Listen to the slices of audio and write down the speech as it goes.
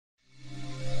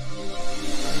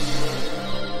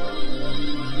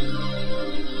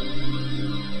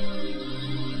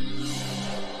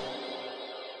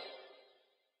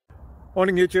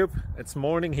Morning YouTube, it's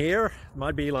morning here. It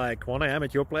might be like 1 a.m.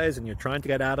 at your place and you're trying to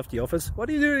get out of the office. What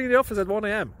are you doing in the office at 1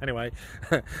 a.m? Anyway,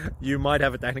 you might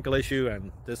have a technical issue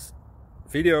and this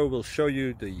video will show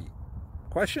you the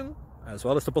question as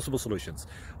well as the possible solutions.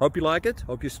 Hope you like it,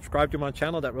 hope you subscribe to my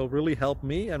channel. That will really help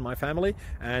me and my family,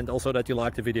 and also that you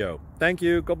like the video. Thank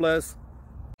you, God bless.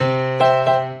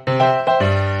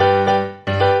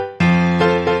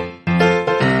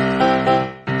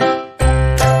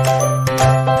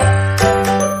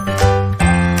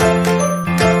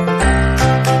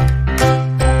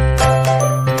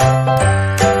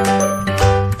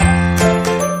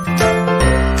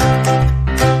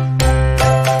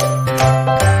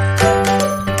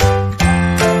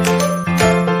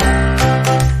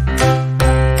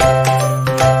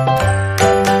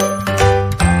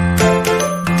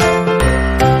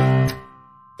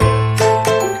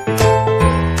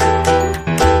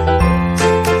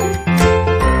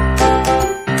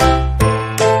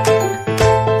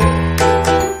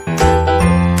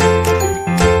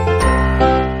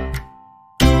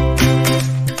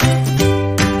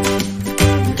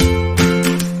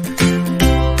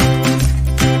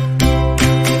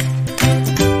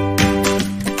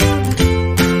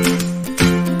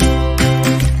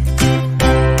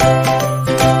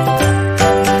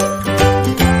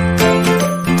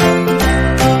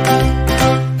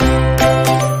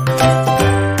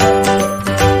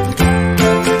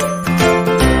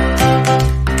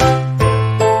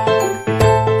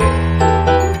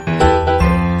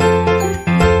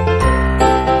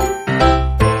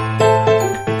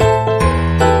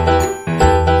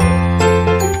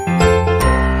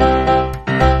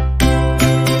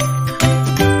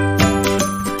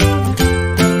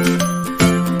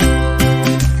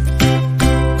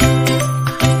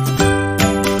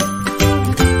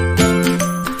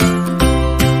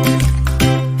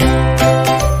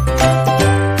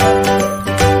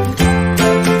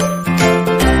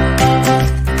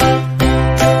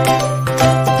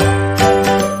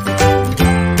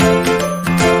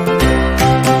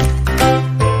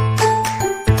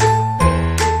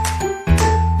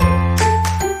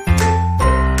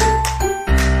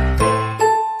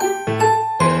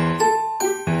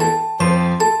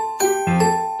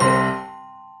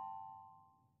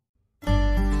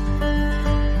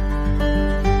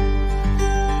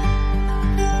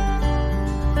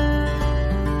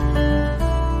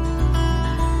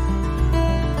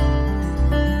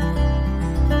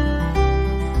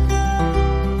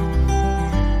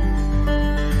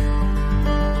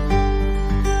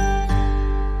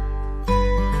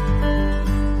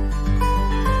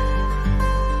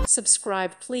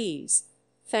 Subscribe, please.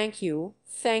 Thank you.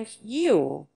 Thank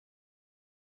you.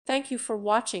 Thank you for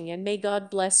watching, and may God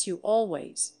bless you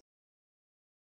always.